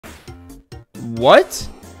What?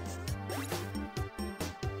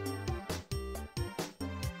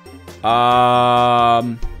 Wow.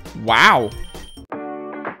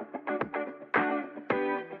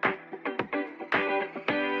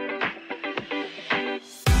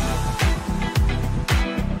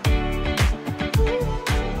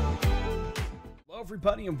 Hello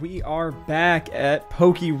everybody, and we are back at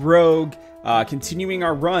PokeRogue, continuing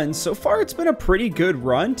our run. So far it's been a pretty good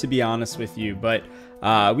run, to be honest with you, but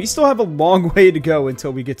we still have a long way to go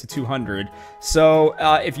until we get to 200. So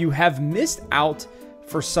if you have missed out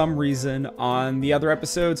for some reason on the other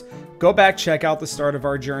episodes, go back, check out the start of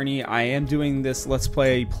our journey. I am doing this let's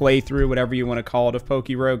play playthrough, whatever you want to call it, of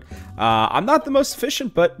PokeRogue. I'm not the most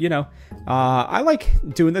efficient, but you know, I like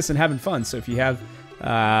doing this and having fun. So if you have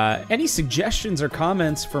any suggestions or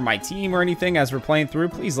comments for my team or anything as we're playing through,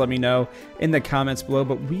 please let me know in the comments below.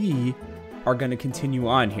 But we are going to continue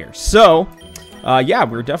on here. So yeah,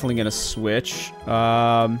 we're definitely going to switch.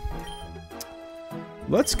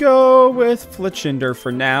 Let's go with Fletchinder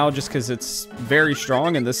for now, just because it's very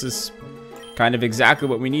strong, and this is kind of exactly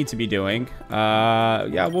what we need to be doing.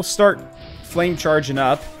 Yeah, we'll start flame charging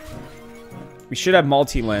up. We should have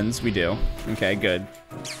multi-lens. We do. Okay, good.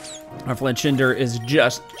 Our Fletchinder is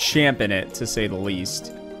just champing it, to say the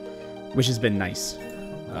least, which has been nice.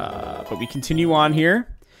 But we continue on here.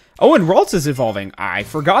 Oh, and Ralts is evolving. I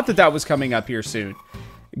forgot that that was coming up here soon.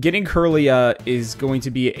 Getting Curlia is going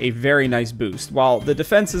to be a very nice boost. While the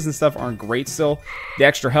defenses and stuff aren't great still, the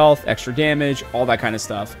extra health, extra damage, all that kind of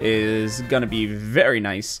stuff is going to be very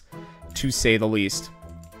nice, to say the least.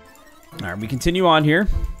 All right, we continue on here.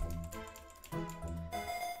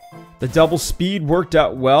 The double speed worked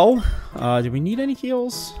out well. Do we need any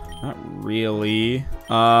heals? Not really.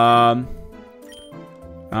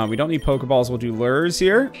 We don't need Pokeballs. We'll do lures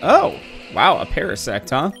here. Oh, wow, a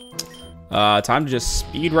Parasect, huh? Time to just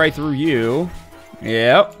speed right through you.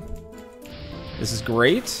 Yep. This is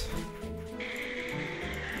great.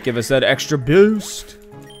 Give us that extra boost.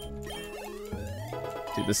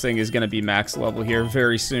 Dude, this thing is going to be max level here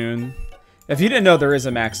very soon. If you didn't know, there is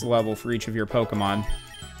a max level for each of your Pokemon.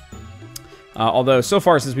 Although, so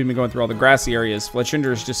far since we've been going through all the grassy areas,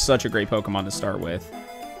 Fletchinder is just such a great Pokemon to start with.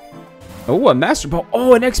 Oh, a Master Ball.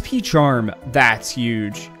 Oh, an XP Charm. That's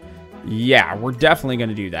huge. Yeah, we're definitely going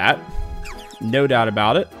to do that. No doubt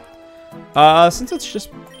about it. Since it's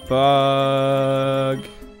just bug,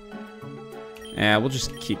 yeah, we'll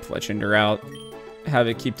just keep Fletchinder out. Have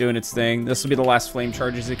it keep doing its thing. This will be the last flame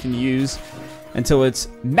charges it can use until it's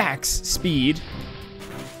max speed,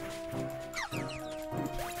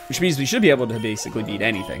 which means we should be able to basically beat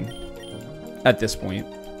anything at this point.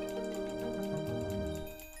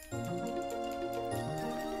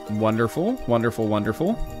 Wonderful, wonderful,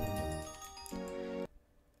 wonderful.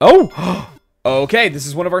 Oh! Okay, this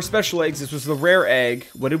is one of our special eggs. This was the rare egg.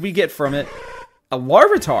 What did we get from it? A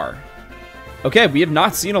Larvitar. Okay, we have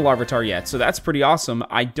not seen a Larvitar yet, so that's pretty awesome.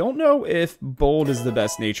 I don't know if Bold is the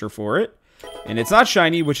best nature for it. And it's not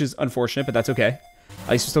shiny, which is unfortunate, but that's okay. At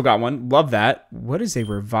least we still got one. Love that. What is a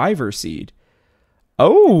Reviver Seed?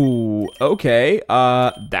 Oh, okay.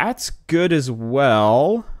 That's good as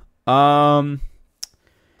well.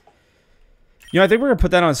 You know, I think we're going to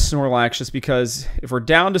put that on Snorlax just because if we're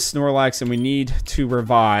down to Snorlax and we need to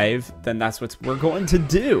revive, then that's what we're going to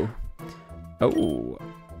do. Oh,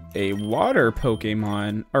 a water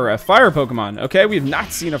Pokemon, or a fire Pokemon. Okay, we've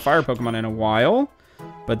not seen a fire Pokemon in a while,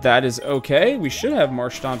 but that is okay. We should have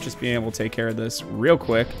Marshtomp just being able to take care of this real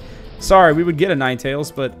quick. Sorry, we would get a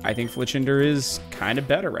Ninetales, but I think Fletchinder is kind of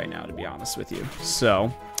better right now, to be honest with you.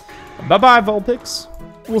 So, bye-bye, Vulpix.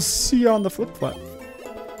 We'll see you on the flip-flop.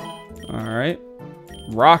 Alright.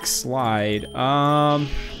 Rock Slide.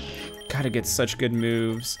 Gotta get such good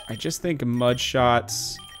moves. I just think Mud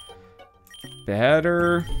Shot's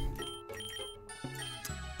better.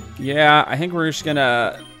 Yeah, I think we're just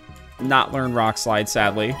gonna not learn Rock Slide,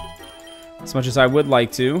 sadly. As much as I would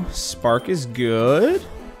like to. Spark is good.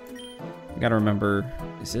 I gotta remember,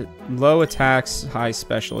 is it low attacks, high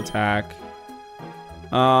special attack?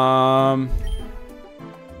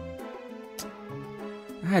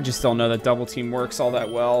 I just don't know that double team works all that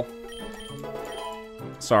well.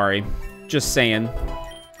 Sorry. Just saying.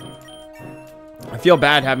 I feel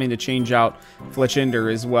bad having to change out Fletchinder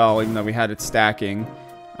as well, even though we had it stacking.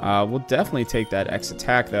 We'll definitely take that X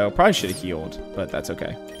attack, though. Probably should have healed, but that's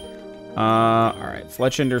okay. Alright.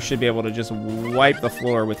 Fletchinder should be able to just wipe the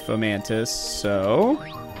floor with Fomantis. So,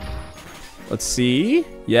 let's see.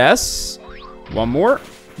 Yes. One more.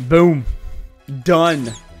 Boom.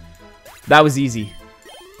 Done. That was easy.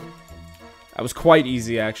 That was quite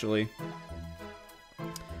easy, actually.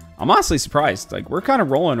 I'm honestly surprised. Like, we're kind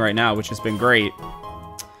of rolling right now, which has been great.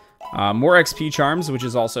 More XP charms, which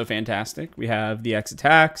is also fantastic. We have the X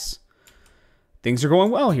attacks. Things are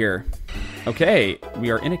going well here. Okay,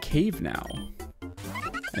 we are in a cave now.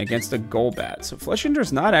 And against a Golbat. So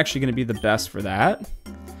Fletchender's not actually going to be the best for that.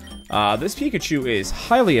 This Pikachu is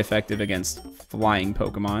highly effective against flying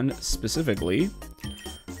Pokemon, specifically.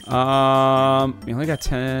 We only got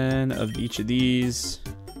 10 of each of these.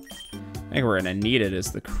 I think we're gonna need it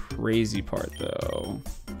is the crazy part, though.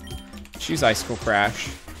 Choose Icicle Crash.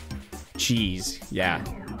 Jeez, yeah.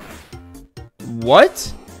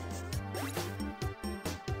 What?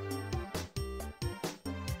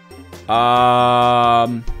 Wow.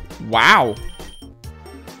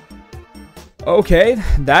 Okay,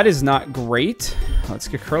 that is not great. Let's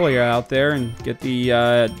get Curlia out there and get the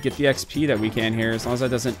XP that we can here, as long as that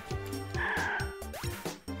doesn't.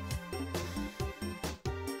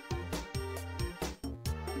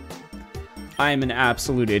 I am an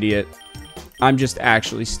absolute idiot. I'm just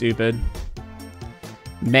actually stupid.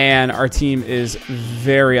 Man, our team is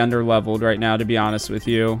very underleveled right now, to be honest with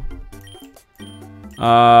you.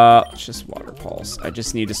 Let's just Water Pulse. I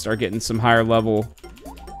just need to start getting some higher level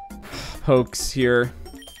pokes here.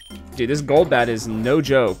 Dude, this Golbat is no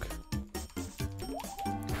joke.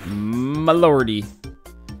 My lordy.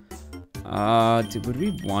 Dude, would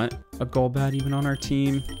we want a Golbat even on our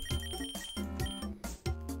team?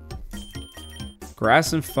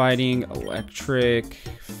 Grass and Fighting, Electric,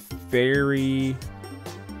 Fairy,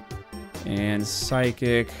 and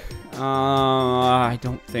Psychic. I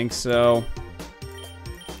don't think so.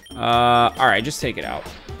 Alright, just take it out.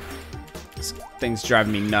 This thing's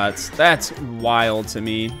driving me nuts. That's wild to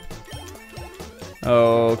me.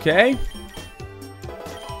 Okay.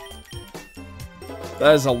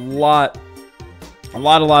 That is a lot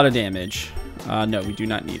of damage. No, we do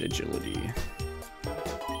not need agility.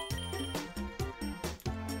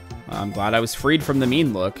 I'm glad I was freed from the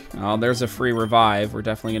mean look. Oh, there's a free revive. We're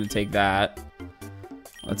definitely going to take that.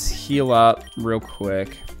 Let's heal up real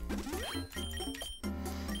quick.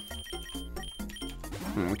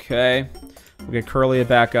 Okay. We'll get Curlia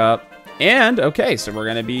back up. And, okay, so we're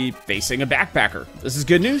going to be facing a backpacker. This is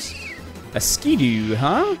good news. A Skidoo,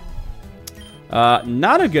 huh?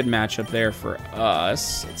 Not a good matchup there for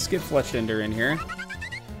us. Let's get Fletchender in here.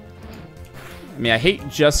 I mean, I hate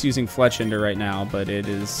just using Fletchender right now, but it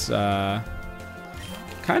is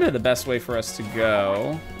kind of the best way for us to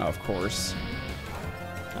go. Oh, of course.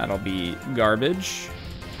 That'll be garbage.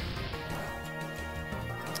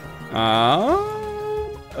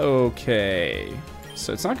 Okay.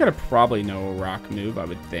 So it's not going to probably know a rock move, I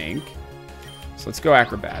would think. So let's go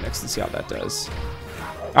Acrobatics and see how that does.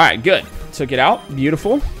 All right, good. Took it out.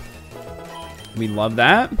 Beautiful. We love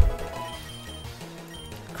that.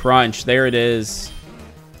 Crunch. There it is.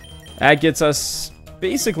 That gets us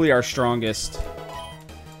basically our strongest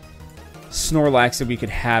Snorlax that we could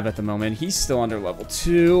have at the moment. He's still under level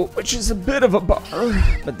 2, which is a bit of a bummer,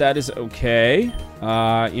 but that is okay. You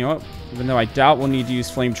know what? Even though I doubt we'll need to use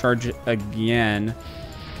Flame Charge again,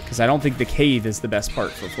 because I don't think the cave is the best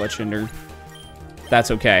part for Fletchender. That's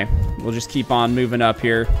okay. We'll just keep on moving up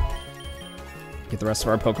here. Get the rest of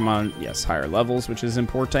our Pokemon, yes, higher levels, which is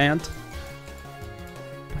important.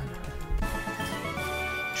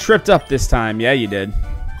 Tripped up this time. Yeah, you did.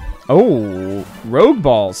 Oh, Rogue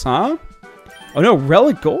Balls, huh? Oh, no,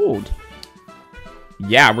 Relic Gold.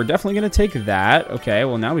 Yeah, we're definitely going to take that. Okay,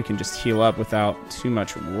 well, now we can just heal up without too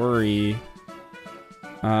much worry.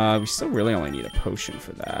 We still really only need a potion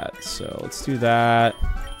for that. So let's do that.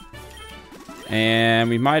 And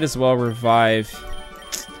we might as well revive.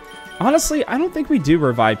 Honestly, I don't think we do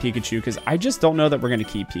revive Pikachu because I just don't know that we're going to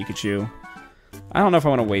keep Pikachu. I don't know if I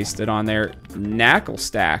want to waste it on there. Knackle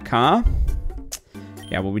Stack, huh?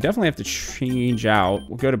 Yeah, well, we definitely have to change out.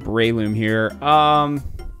 We'll go to Breloom here.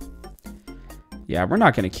 Yeah, we're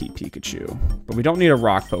not going to keep Pikachu. But we don't need a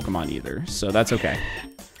rock Pokemon either, so that's okay.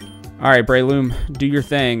 All right, Breloom, do your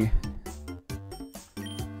thing.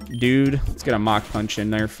 Dude, let's get a Mach Punch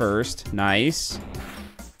in there first. Nice.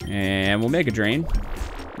 And we'll Mega Drain.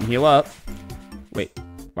 And heal up. Wait,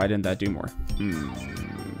 why didn't that do more?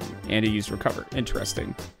 And it used Recover.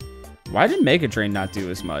 Interesting. Why did Mega Drain not do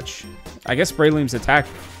as much? I guess Breloom's attack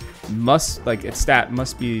must, like, its stat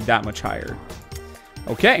must be that much higher.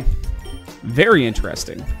 Okay. Very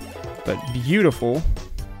interesting. But beautiful.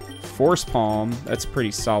 Force Palm. That's a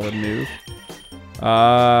pretty solid move.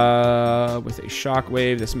 With a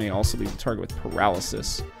Shockwave. This may also leave the target with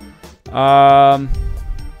Paralysis.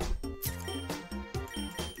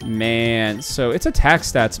 Man. So its attack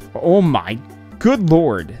stats. Oh my good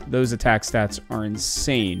lord. Those attack stats are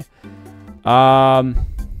insane.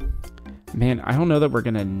 Man, I don't know that we're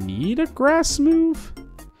going to need a grass move.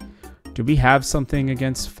 Do we have something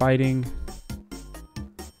against fighting?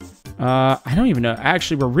 I don't even know.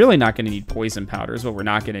 Actually, we're really not going to need poison powder is what we're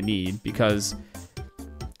not going to need, because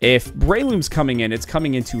if Breloom's coming in, it's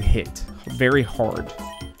coming in to hit very hard.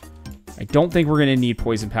 I don't think we're going to need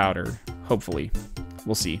poison powder. Hopefully.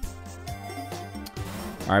 We'll see.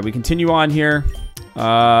 All right, we continue on here.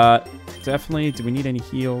 Definitely. Do we need any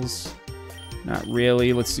heals? Not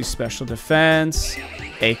really. Let's do special defense.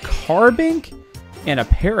 A Carbink and a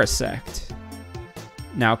Parasect.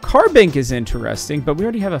 Now, Carbink is interesting, but we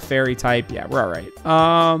already have a fairy type. Yeah, we're all right.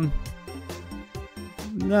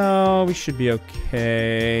 No, we should be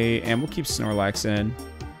okay. And we'll keep Snorlax in.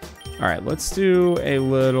 All right, let's do a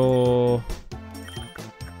little...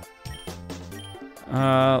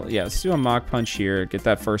 yeah, let's do a Mach Punch here. Get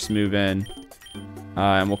that first move in.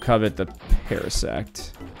 And we'll covet the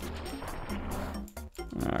Parasect.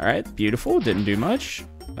 All right, beautiful. Didn't do much.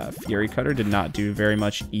 Fury Cutter did not do very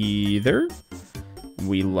much either.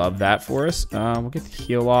 We love that for us. We'll get the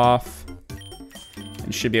heal off.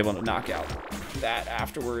 And should be able to knock out that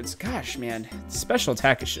afterwards. Gosh, man. Special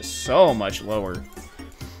attack is just so much lower.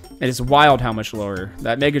 It is wild how much lower.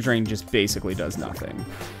 That Mega Drain just basically does nothing.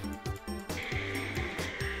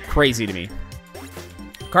 Crazy to me.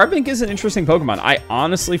 Carbink is an interesting Pokemon. I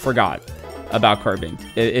honestly forgot about Carbink.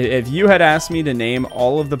 If you had asked me to name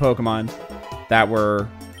all of the Pokemon that were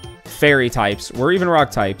fairy types or even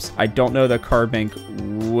rock types, I don't know that Carbink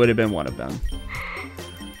would have been one of them.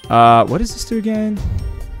 What does this do again?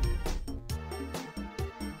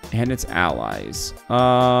 And its allies.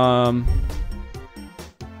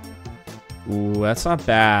 Ooh, that's not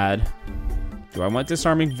bad. Do I want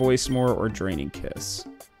Disarming Voice more or Draining Kiss?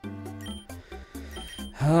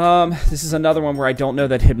 This is another one where I don't know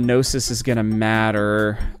that Hypnosis is gonna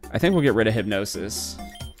matter. I think we'll get rid of Hypnosis.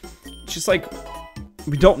 It's just like,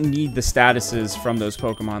 we don't need the statuses from those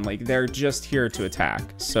Pokemon. Like, they're just here to attack.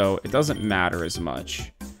 So it doesn't matter as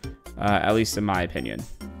much. At least in my opinion.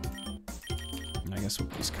 I guess we'll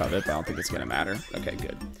use Covet, but I don't think it's gonna matter. Okay,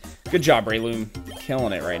 good. Good job, Breloom.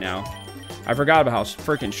 Killing it right now. I forgot about how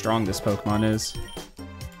freaking strong this Pokemon is.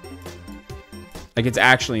 Like, it's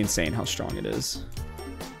actually insane how strong it is.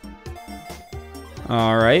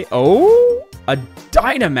 Alright. Oh! A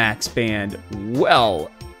Dynamax band. Well,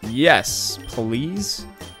 yes, please.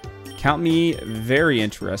 Count me very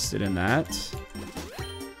interested in that.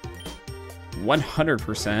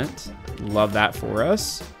 100%. Love that for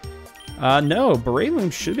us. No,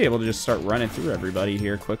 Breloom should be able to just start running through everybody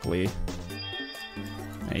here quickly.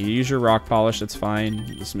 Now, you use your Rock Polish, that's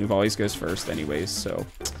fine. This move always goes first anyways, so...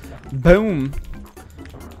 Boom!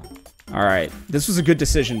 Alright, this was a good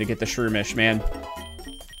decision to get the Shroomish, man.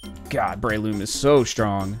 God, Breloom is so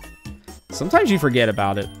strong. Sometimes you forget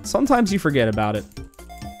about it. Sometimes you forget about it.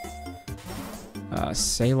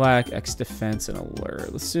 Salak, X Defense, and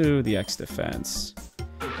Alert. Let's do the X Defense.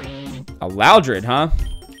 A Loudred, huh?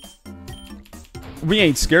 We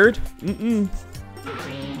ain't scared. Mm-mm.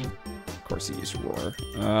 Of course he used Roar.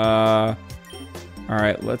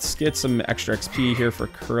 Alright, let's get some extra XP here for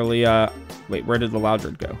Kirlia. Wait, where did the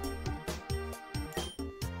Loudred go?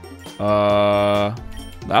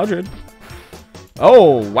 Loudred.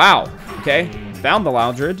 Oh, wow. Okay, found the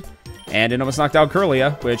Loudred. And it almost knocked out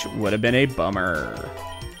Kirlia, which would have been a bummer.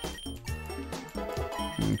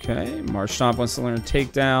 Okay, Marshtomp wants to learn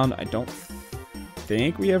Takedown. I don't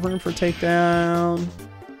think we have room for Takedown.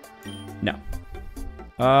 No.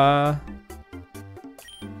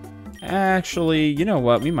 Actually, you know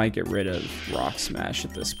what? We might get rid of Rock Smash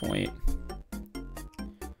at this point.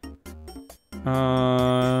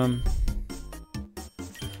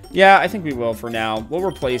 Yeah, I think we will for now. We'll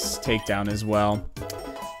replace Takedown as well.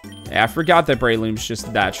 Yeah, I forgot that Breloom's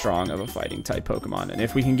just that strong of a fighting type Pokemon. And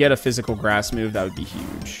if we can get a physical grass move, that would be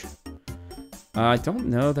huge. I don't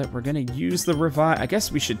know that we're going to use the revive. I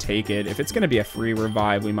guess we should take it. If it's going to be a free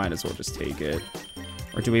revive, we might as well just take it.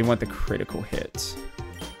 Or do we want the critical hit?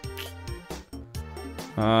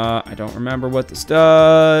 I don't remember what this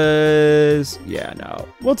does. Yeah, no.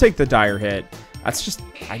 We'll take the dire hit. That's just...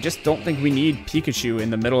 I just don't think we need Pikachu in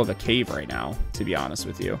the middle of a cave right now, to be honest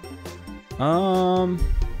with you.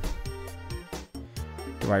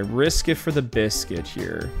 Do I risk it for the biscuit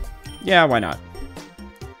here? Yeah, why not?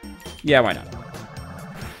 Yeah, why not?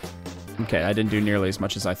 Okay, I didn't do nearly as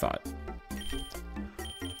much as I thought.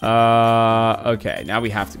 Okay, now we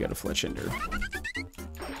have to go to Fletchinder.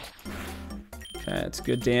 Okay, it's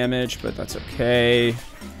good damage, but that's okay.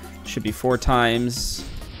 Should be 4 times.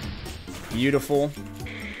 Beautiful.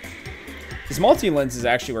 His multi-lens is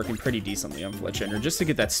actually working pretty decently on Fletchinder, just to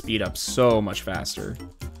get that speed up so much faster.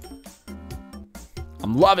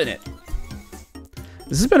 I'm loving it.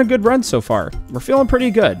 This has been a good run so far. We're feeling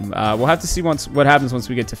pretty good. We'll have to see what happens once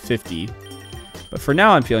we get to 50. But for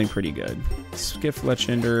now, I'm feeling pretty good. Let's get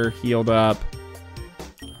Fletchender healed up.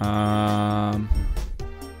 Alright,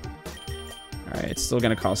 it's still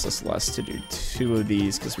going to cost us less to do 2 of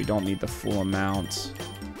these because we don't need the full amount.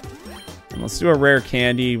 And let's do a rare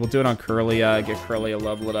candy. We'll do it on Curlia. Get Curlia,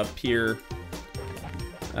 level it up here.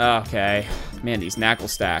 Okay. Man, these knackle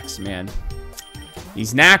stacks, man.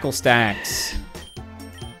 These knackle stacks.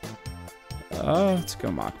 Let's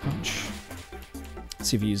go Mach Punch. Let's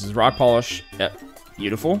see if he uses Rock Polish. Yep,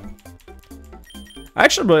 beautiful. I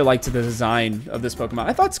actually really liked the design of this Pokemon.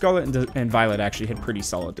 I thought Scarlet and Violet actually had pretty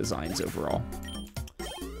solid designs overall.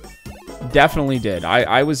 Definitely did.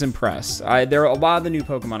 I was impressed. There are a lot of the new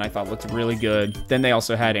Pokemon I thought looked really good. Then they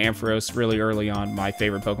also had Ampharos really early on, my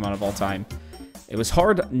favorite Pokemon of all time. It was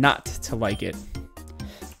hard not to like it.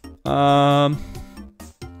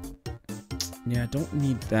 Yeah, don't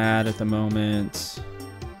need that at the moment.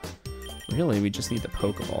 Really, we just need the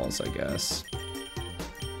Pokeballs, I guess.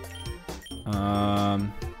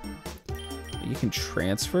 You can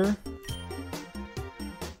transfer?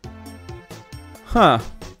 Huh.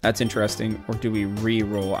 That's interesting. Or do we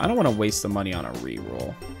re-roll? I don't want to waste the money on a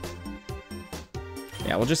re-roll.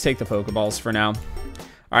 Yeah, we'll just take the Pokeballs for now.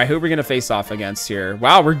 Alright, who are we going to face off against here?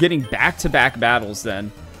 Wow, we're getting back-to-back battles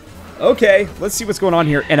then. Okay, let's see what's going on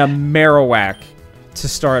here. And a Marowak to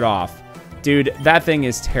start off. Dude, that thing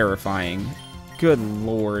is terrifying. Good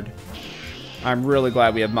lord. I'm really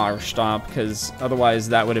glad we have Marsh Stomp, because otherwise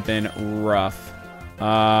that would have been rough.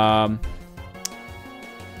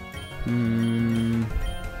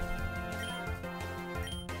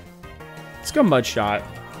 Let's go Mud Shot.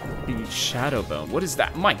 Shadow Bone. What is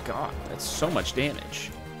that? My god, that's so much damage.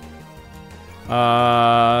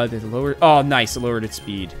 They lowered. Oh, nice. It lowered its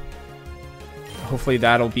speed. Hopefully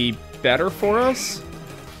that'll be better for us.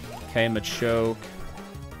 Okay, Machoke.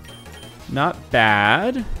 Not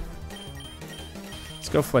bad. Let's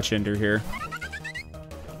go Fletchender here.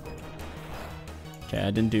 Okay,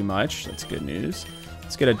 I didn't do much. That's good news.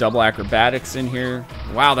 Let's get a double acrobatics in here.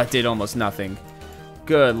 Wow, that did almost nothing.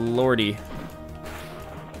 Good lordy.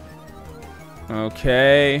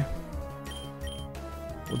 Okay.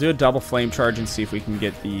 We'll do a double flame charge and see if we can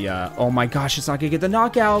get the... oh my gosh, it's not going to get the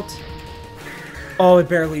knockout. Oh, it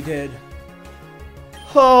barely did.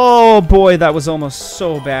 Oh boy, that was almost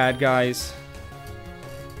so bad, guys.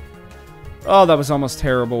 Oh, that was almost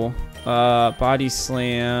terrible. Body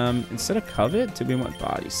Slam. Instead of Covet, do we want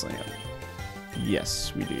Body Slam?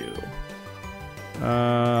 Yes, we do.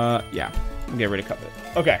 Yeah. We'll get rid of Covet.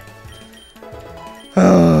 Okay.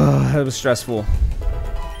 That was stressful.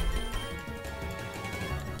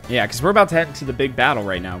 Yeah, because we're about to head into the big battle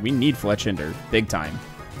right now. We need Fletchender. Big time.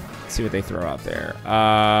 Let's see what they throw out there.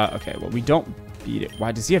 Okay, well, we don't beat it.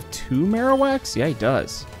 Why, does he have 2 Marowaks? Yeah, he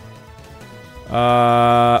does.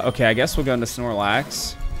 Okay, I guess we'll go into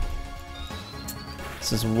Snorlax.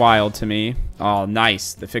 This is wild to me. Oh,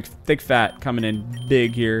 nice. The thick fat coming in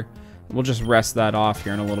big here. We'll just rest that off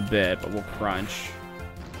here in a little bit, but we'll crunch.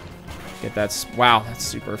 Get that. Wow, that's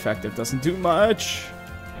super effective. Doesn't do much.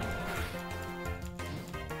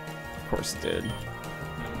 Of course it did.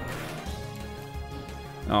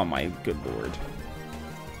 Oh my good lord.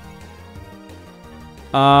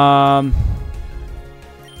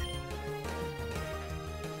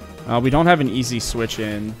 We don't have an easy switch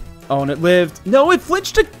in. Oh, and it lived. No, it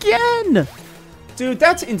flinched again! Dude,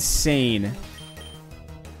 that's insane.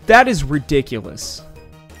 That is ridiculous.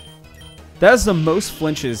 That is the most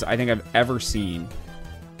flinches I think I've ever seen.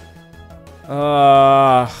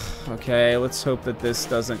 Okay, let's hope that this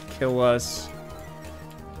doesn't kill us.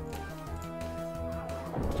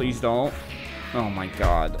 Please don't. Oh my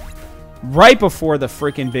god. Right before the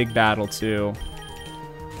freaking big battle, too.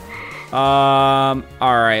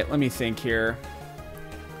 Alright, let me think here.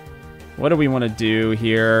 What do we want to do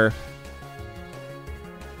here?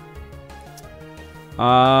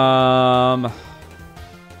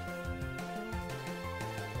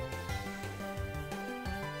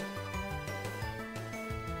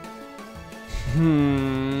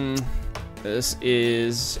 This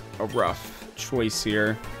is a rough choice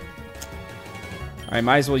here. I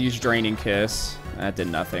might as well use Draining Kiss. That did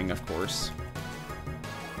nothing, of course.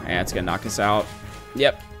 Yeah, it's gonna knock us out.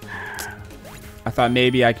 Yep. I thought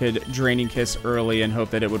maybe I could Draining Kiss early and hope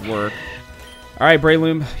that it would work. Alright,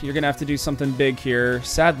 Breloom, you're gonna have to do something big here.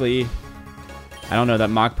 Sadly, I don't know that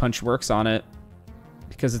Mach Punch works on it.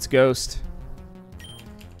 Because it's Ghost.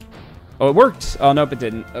 Oh, it worked! Oh, nope, it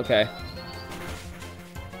didn't. Okay.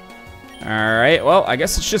 Alright, well, I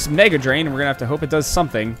guess it's just Mega Drain, and we're gonna have to hope it does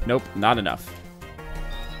something. Nope, not enough.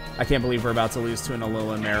 I can't believe we're about to lose to an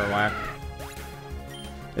Alola and Marowak.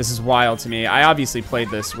 This is wild to me. I obviously played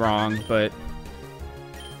this wrong, but...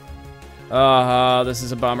 this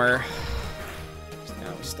is a bummer.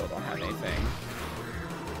 Now we still don't have anything.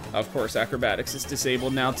 Of course, Acrobatics is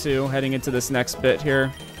disabled now, too, heading into this next bit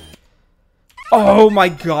here. Oh my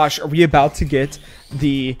gosh, are we about to get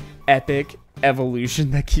the epic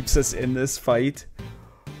evolution that keeps us in this fight?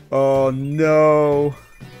 Oh no.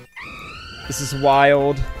 This is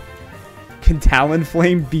wild. Can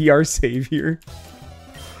Talonflame be our savior?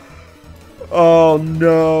 Oh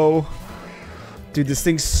no. Dude, this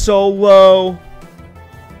thing's so low.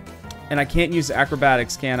 And I can't use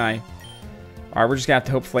Acrobatics, can I? Alright, we're just gonna have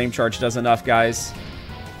to hope Flame Charge does enough, guys.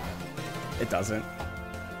 It doesn't.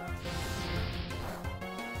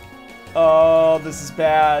 Oh, this is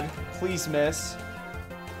bad. Please miss.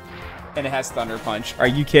 And it has Thunder Punch. Are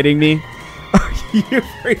you kidding me? Are you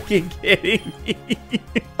freaking kidding me?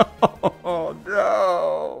 Oh,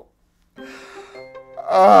 no.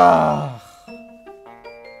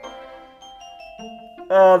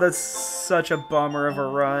 Oh, that's such a bummer of a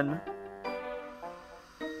run.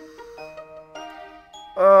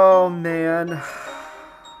 Oh, man.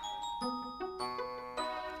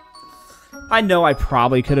 I know I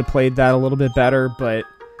probably could have played that a little bit better, but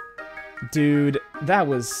dude, that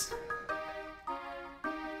was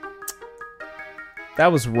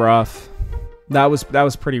rough. That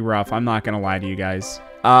was pretty rough. I'm not gonna lie to you guys.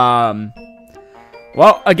 Well,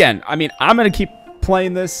 again, I mean, I'm gonna keep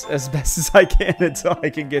playing this as best as I can until I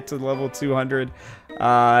can get to level 200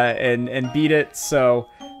 and beat it. So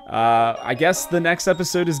I guess the next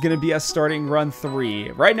episode is gonna be us starting run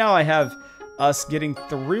 3. Right now, I have us getting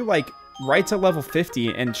through like right to level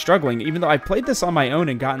 50 and struggling, even though I played this on my own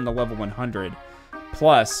and gotten to level 100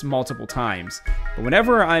 plus multiple times. But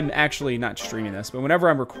whenever I'm actually not streaming this, but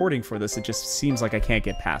whenever I'm recording for this, it just seems like I can't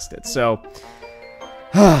get past it. So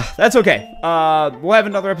that's okay. We'll have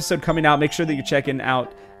another episode coming out. Make sure that you're checking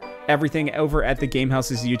out everything over at the Game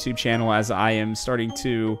House's YouTube channel, as I am starting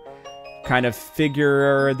to kind of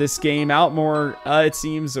figure this game out more, it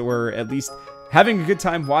seems, or at least having a good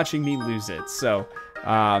time watching me lose it. So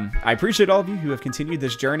I appreciate all of you who have continued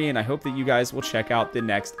this journey, and I hope that you guys will check out the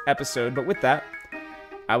next episode. But with that,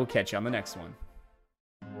 I will catch you on the next one.